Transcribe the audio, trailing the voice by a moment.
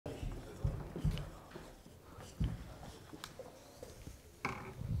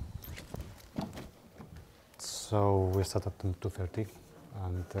So we start at 2:30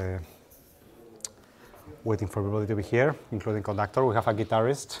 and waiting for everybody to be here, including conductor. We have a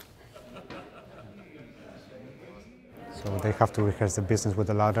guitarist. So they have to rehearse the business with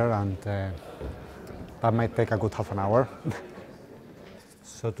the ladder, and that might take a good half an hour.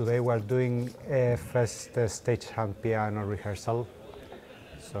 So today we're doing a first stagehand piano rehearsal.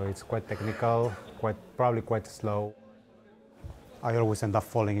 So it's quite technical, probably quite slow. I always end up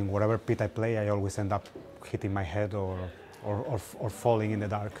falling in whatever pit I play. I always end up hitting my head or falling in the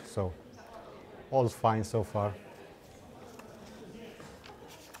dark. So all's fine so far.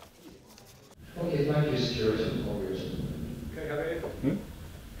 Okay, thank you, security. Okay, Javier.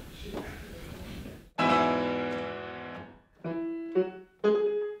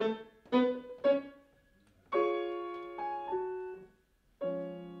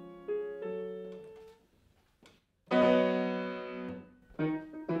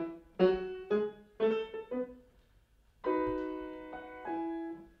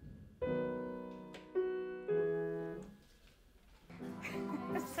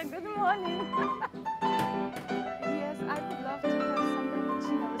 So good morning. Yes, I would love to have some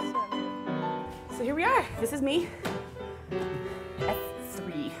cappuccino soon. So here we are. This is me.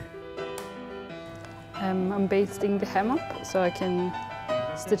 F3. I'm basting the hem up so I can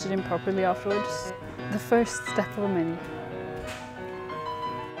stitch it in properly afterwards. The first step of many.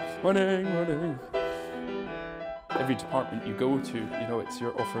 Morning, morning. Every department you go to, you know,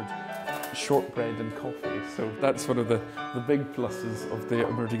 you're offered shortbread and coffee, so that's one of the big pluses of the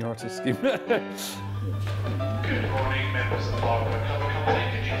emerging artist scheme. Good morning, members of the Barber Company.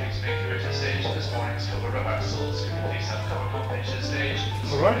 Could you please make your way to the stage? This morning's cover rehearsals. Could you please have cover company to the stage?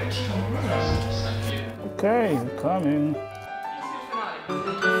 All right. Cover rehearsals. Thank you. Okay, coming.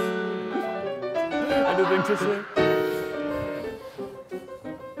 Anything to say?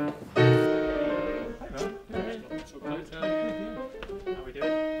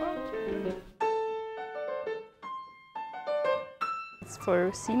 It's for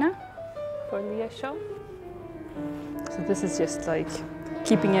Rossini, for Leah's show. So this is just like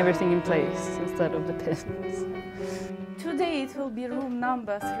keeping everything in place instead of the pins. Today it will be room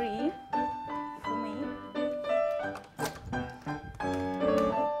number 3 for me.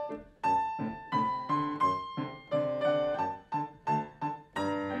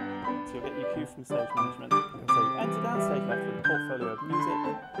 So you'll get your cue from stage management. So you enter down stage left with a portfolio of music,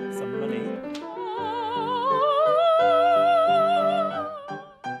 some money.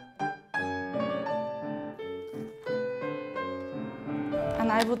 And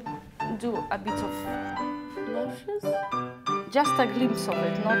I would do a bit of flushes. Just a glimpse of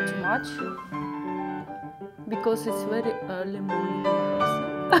it, not too much. Because it's very early morning.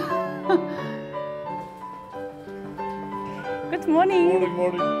 Good morning. Morning,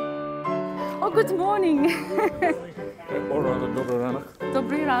 morning. Oh, good morning. All right, добрий ранок.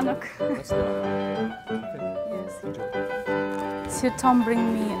 Добрий ранок. So Tom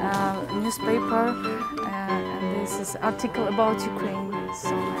bring me a newspaper, and this is article about Ukraine,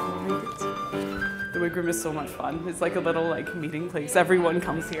 so I will read it. The Wig Room is so much fun. It's like a little meeting place. Everyone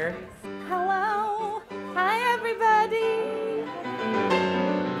comes here. Hello, hi everybody.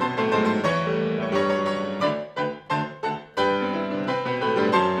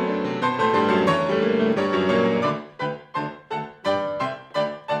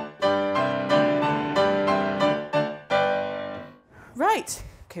 Right.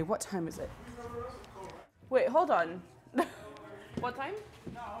 Okay, what time is it? Wait, hold on. What time?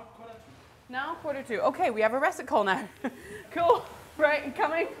 Now, 1:45. Okay, we have a recit call now. Cool. Right,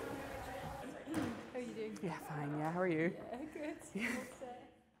 coming. How are you doing? Yeah, fine. Yeah, how are you? Good.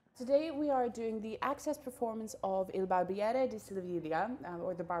 Today we are doing the access performance of Il Barbiere di Seville,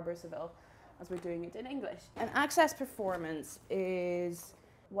 or the Barber of Seville, as we're doing it in English. An access performance is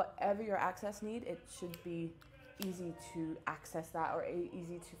whatever your access need, it should be easy to access that or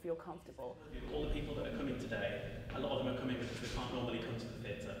easy to feel comfortable. All the people that are coming today, a lot of them are coming because they can't normally come to the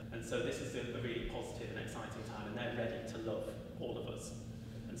theatre. And so this is a really positive and exciting time, and they're ready to love all of us.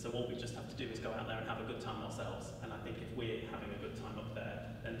 And so what we just have to do is go out there and have a good time ourselves. And I think if we're having a good time up there,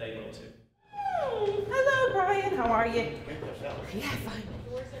 then they will too. Hello, Brian. How are you? Yeah, fine.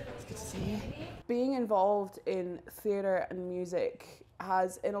 It's good to see you. Being involved in theatre and music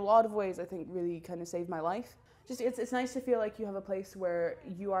has, in a lot of ways, I think, really kind of saved my life. It's nice to feel like you have a place where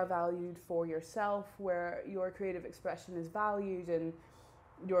you are valued for yourself, where your creative expression is valued and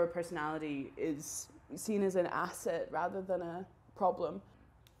your personality is seen as an asset rather than a problem.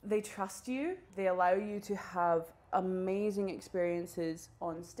 They trust you, they allow you to have amazing experiences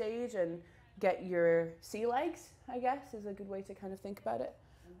on stage and get your sea legs, I guess, is a good way to kind of think about it.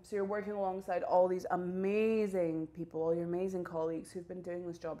 So you're working alongside all these amazing people, all your amazing colleagues who've been doing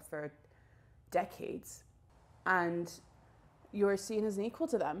this job for decades, and you're seen as an equal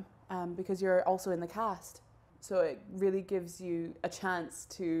to them because you're also in the cast. So it really gives you a chance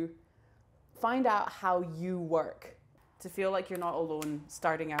to find out how you work. To feel like you're not alone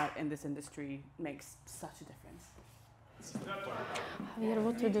starting out in this industry makes such a difference. Javier,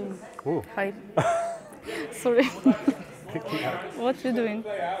 what are you doing? Ooh. Hi. Sorry. What are you doing?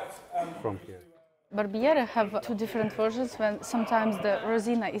 From here. Barber have two different versions. When sometimes the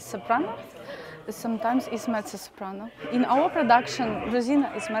Rosina is soprano, sometimes is mezzo-soprano. In our production,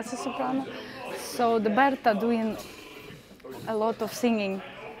 Rosina is mezzo-soprano, so the Berta doing a lot of singing,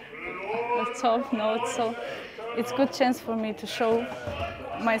 top notes. So it's a good chance for me to show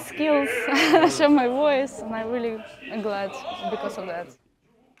my skills, show my voice, and I'm really glad because of that.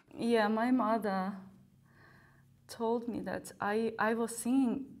 Yeah, my mother told me that I was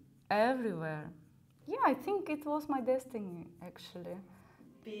singing everywhere. Yeah, I think it was my destiny, actually.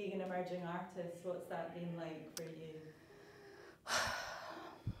 Being an emerging artist, what's that been like for you?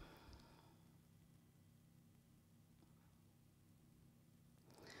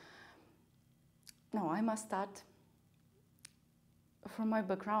 No, I must start from my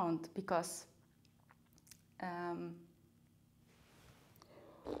background because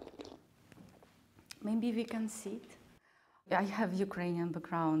maybe we can see it. I have Ukrainian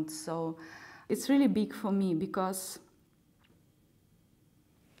background, so it's really big for me because,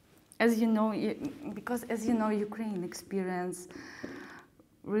 as you know, Ukraine experienced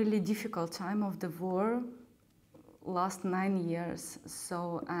really difficult time of the war, last 9 years.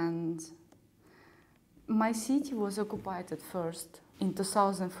 So, and my city was occupied at first in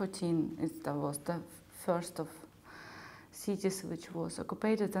 2014. It was the first of cities which was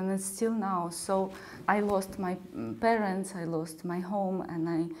occupied, and it's still now. So I lost my parents, I lost my home, and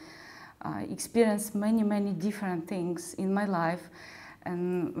I experienced many different things in my life.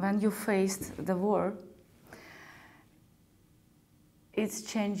 And when you faced the war, it's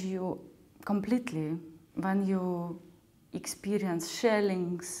changed you completely. When you experience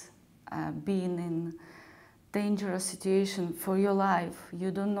shellings, being in dangerous situation for your life,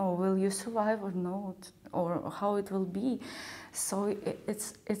 you don't know will you survive or not, or how it will be. So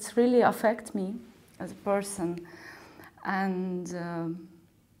it's really affect me as a person, and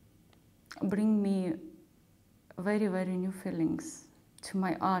bring me very new feelings to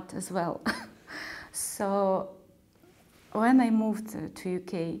my art as well. So when I moved to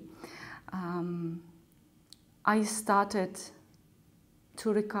UK, I started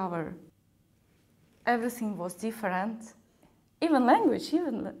to recover. Everything was different, even language,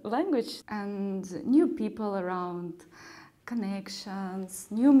 and new people around, connections,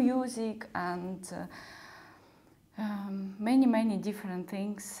 new music, and many different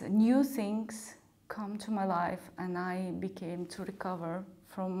things, new things come to my life, and I became to recover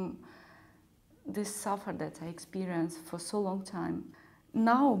from this suffer that I experienced for so long time.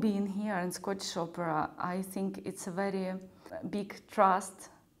 Now being here in Scottish Opera, I think it's a very big trust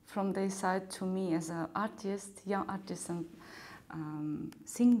from their side to me as an artist, young artist and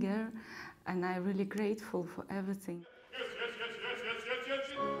singer, and I'm really grateful for everything.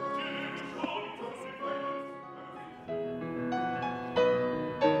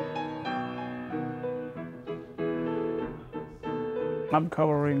 I'm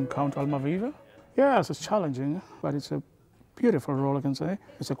covering Count Almaviva. Yes, it's challenging, but it's a beautiful role, I can say.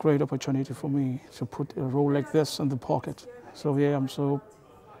 It's a great opportunity for me to put a role like this in the pocket. So yeah, I'm so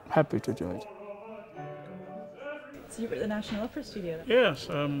happy to do it. So you were at the National Opera Studio? Yes,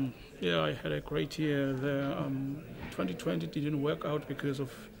 yeah, I had a great year there. 2020 didn't work out because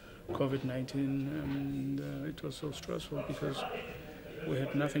of COVID-19, and it was so stressful because we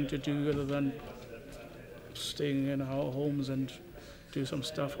had nothing to do other than staying in our homes and do some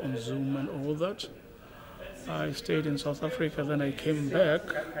stuff on Zoom and all that. I stayed in South Africa, then I came back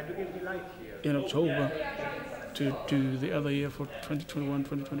in October to do the other year for 2021,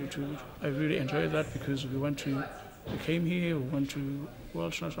 2022. I really enjoyed that because we came here, we went to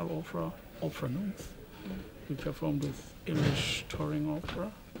Welsh National Opera, Opera North. We performed with English touring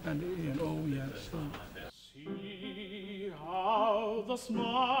opera, and oh yes. See how the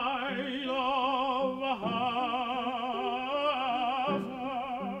smile of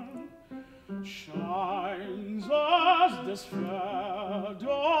heaven shines as this fair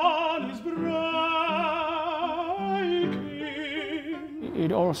dawn is breaking.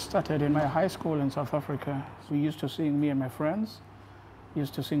 It all started in my high school in South Africa. We used to sing, me and my friends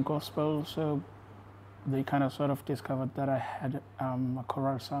used to sing gospel, so they kind of sort of discovered that I had a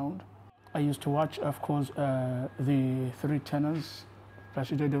choral sound. I used to watch, of course, the three tenors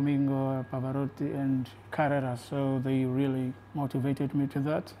Placido Domingo, Pavarotti, and Carrera, so they really motivated me to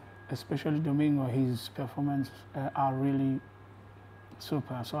that. Especially Domingo, his performances are really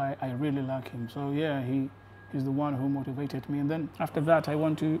super, so I really like him. So yeah, he's the one who motivated me. And then after that, I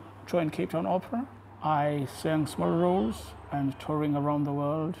went to join Cape Town Opera. I sang small roles and touring around the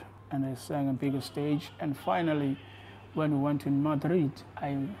world, and I sang a bigger stage. And finally, when we went to Madrid,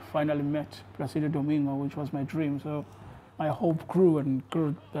 I finally met Placido Domingo, which was my dream. So my hope grew and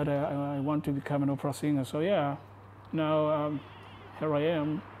grew that I want to become an opera singer. So yeah, now here I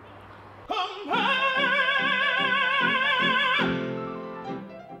am.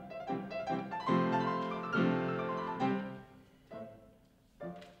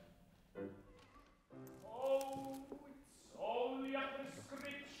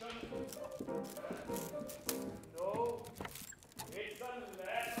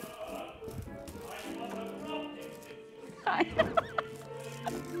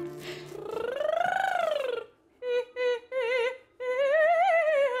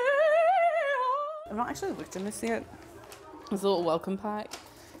 I've not actually looked in this yet. There's a little welcome pack.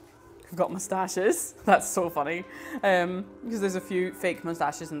 I've got moustaches. That's so funny. Because there's a few fake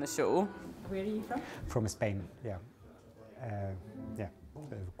moustaches in the show. Where are you from? From Spain, yeah. Yeah,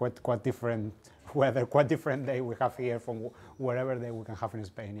 quite different weather, quite different day we have here from wherever day we can have in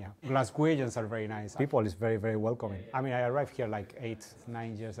Spain, yeah. Glaswegians are very nice. People is very, very welcoming. I mean, I arrived here like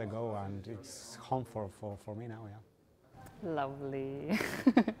 8-9 years ago, and it's home for me now, yeah. Lovely.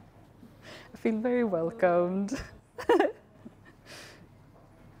 I feel very welcomed.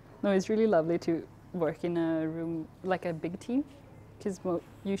 No, it's really lovely to work in a room like a big team, because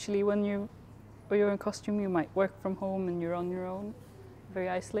usually when you're in costume, you might work from home and you're on your own, very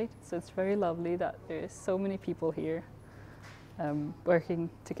isolated. So it's very lovely that there's so many people here working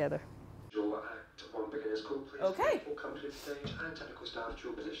together. Your act on beginner's call, please. Okay. All come to the stage and technical staff to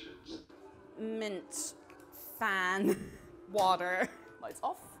your positions. Mint, fan, water. Lights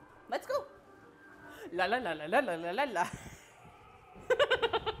off. Let's go. La la la la la la la la la.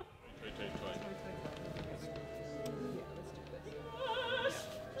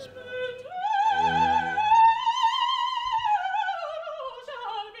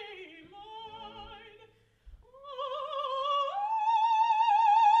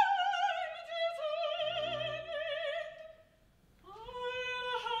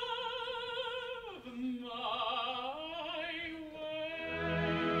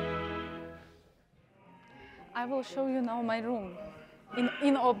 I will show you now my room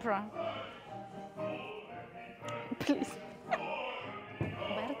in opera. Please.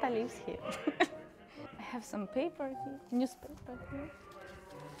 Berta lives here. I have some paper here, newspaper here.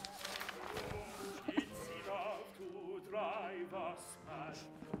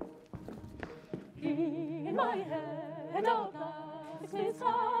 In my head of life is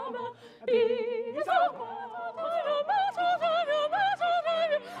summer, is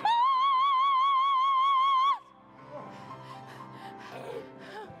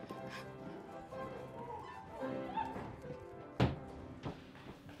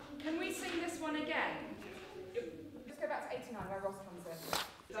Can we sing this one again? Let's go back to 89 where Ross comes in.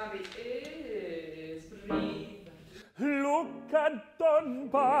 Zombie is breathe. Look at Don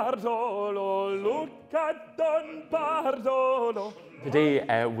Bartolo, look at Don Bartolo.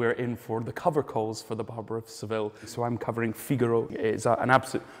 Today we're in for the cover calls for the Barber of Seville. So I'm covering Figaro. It's an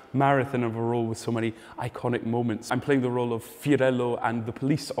absolute marathon of a role with so many iconic moments. I'm playing the role of Fiorello and the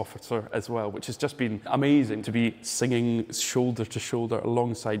police officer as well, which has just been amazing. To be singing shoulder to shoulder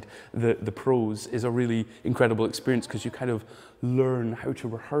alongside the pros is a really incredible experience, because you kind of learn how to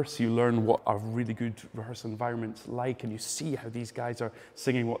rehearse. You learn what a really good rehearsal environment's like, and you see how these guys are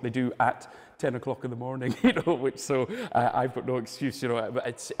singing what they do at 10 o'clock in the morning, you know, which so I've got no excuse, you know, but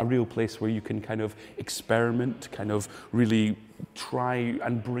it's a real place where you can kind of experiment, kind of really try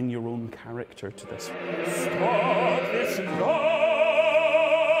and bring your own character to this. Stop this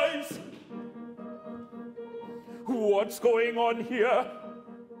noise! What's going on here?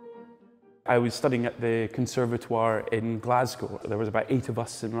 I was studying at the Conservatoire in Glasgow. There was about 8 of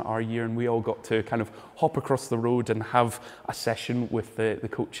us in our year, and we all got to kind of hop across the road and have a session with the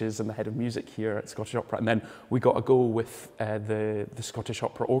coaches and the head of music here at Scottish Opera. And then we got to go with the Scottish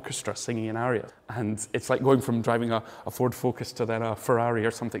Opera Orchestra singing an aria. And it's like going from driving a Ford Focus to then a Ferrari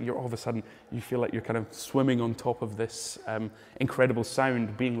or something. You're all of a sudden, you feel like you're kind of swimming on top of this incredible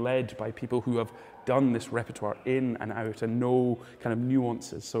sound, being led by people who have done this repertoire in and out and know kind of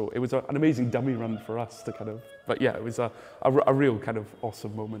nuances. So it was an amazing dummy run for us to kind of, but yeah, it was a real kind of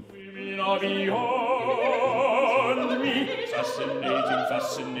awesome moment. Women are beyond me. Fascinating,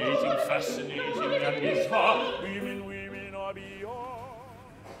 fascinating, fascinating, that is far. Women are beyond.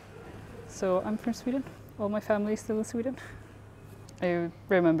 So I'm from Sweden. All my family is still in Sweden. I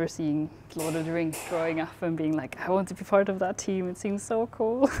remember seeing Lord of the Rings growing up and being like, I want to be part of that team. It seems so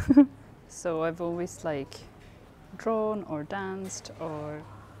cool. So I've always like drawn or danced or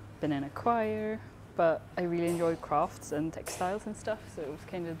been in a choir, but I really enjoyed crafts and textiles and stuff. So it was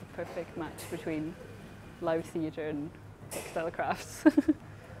kind of the perfect match between live theatre and textile crafts.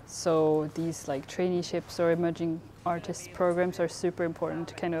 So these like traineeships or emerging artists programs are super important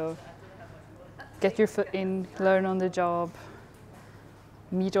to kind of get your foot in, learn on the job,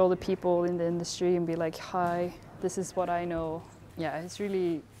 meet all the people in the industry and be like, hi, this is what I know. Yeah, it's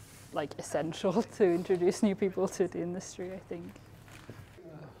really like essential to introduce new people to the industry, I think.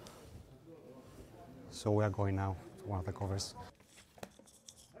 So we are going now to one of the covers.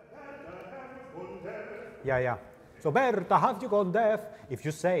 Yeah. So Berta, have you gone deaf? If you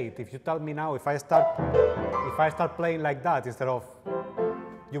say it, if you tell me now, if I start playing like that instead of,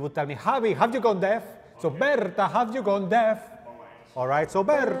 you would tell me, Javi, have you gone deaf? So Berta, have you gone deaf? All right, so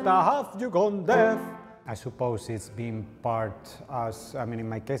Berta, have you gone deaf? I suppose it's been part, in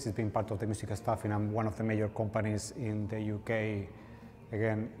my case, it's been part of the musical staff in one of the major companies in the UK,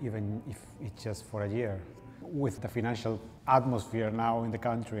 again, even if it's just for a year. With the financial atmosphere now in the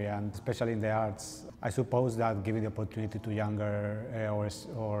country, and especially in the arts, I suppose that giving the opportunity to younger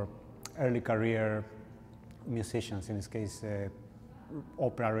or early career musicians, in this case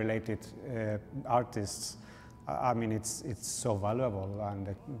opera-related artists, it's so valuable,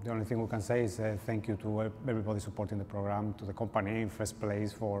 and the only thing we can say is thank you to everybody supporting the program, to the company in first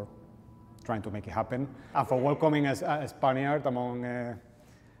place for trying to make it happen, and for welcoming a Spaniard among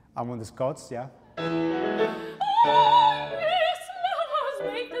the Scots, yeah.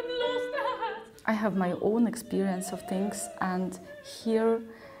 I have my own experience of things, and here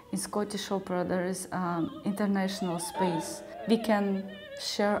in Scottish Opera there is international space. We can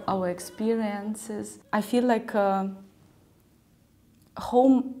share our experiences. I feel like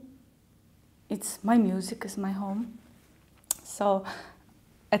home, my music is my home. So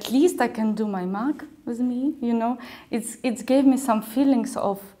at least I can do my mug with me, you know. It gave me some feelings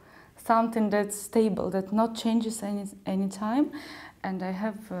of something that's stable, that not changes any time. And I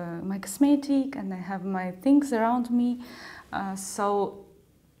have my cosmetic and I have my things around me. So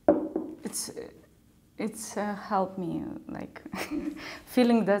it's helped me, like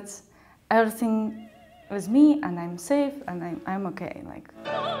feeling that everything with me and I'm safe and I'm okay. Like.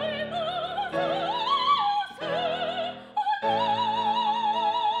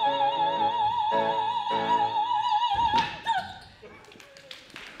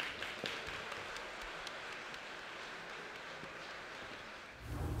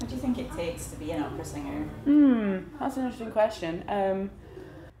 What do you think it takes to be an opera singer? That's an interesting question.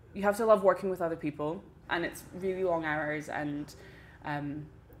 You have to love working with other people, and it's really long hours and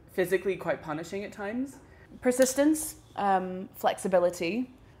physically quite punishing at times. Persistence,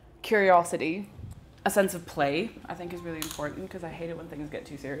 flexibility, curiosity, a sense of play, I think is really important, because I hate it when things get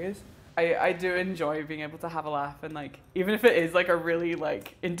too serious. I do enjoy being able to have a laugh, and like even if it is like a really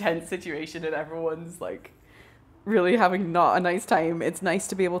like intense situation and everyone's like really having not a nice time, it's nice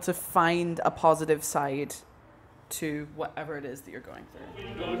to be able to find a positive side to whatever it is that you're going through.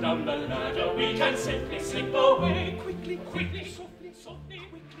 We go down the ladder, we can simply slip away quickly, quickly, softly, softly,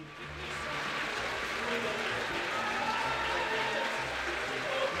 quickly,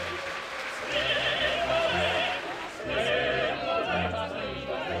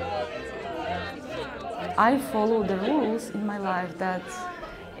 I follow the rules in my life that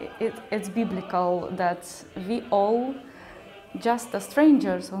it's biblical, that we all just as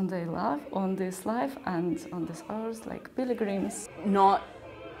strangers on this life and on this earth, like pilgrims. Not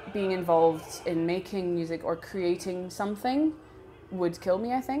being involved in making music or creating something would kill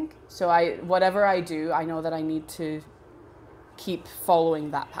me, I think. So whatever I do, I know that I need to keep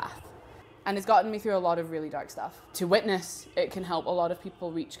following that path. And it's gotten me through a lot of really dark stuff. To witness, it can help a lot of people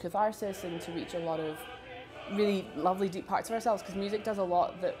reach catharsis and to reach a lot of really lovely deep parts of ourselves, because music does a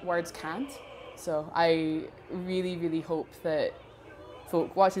lot that words can't. So I really, really hope that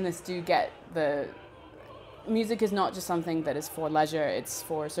folk watching this do get the music is not just something that is for leisure, it's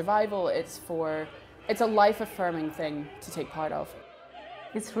for survival, it's a life-affirming thing to take part of.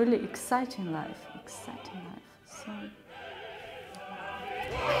 It's really exciting life, so.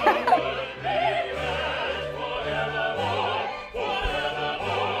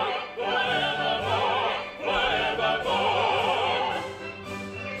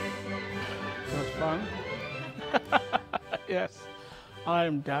 Yes,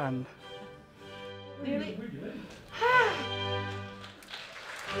 I'm done.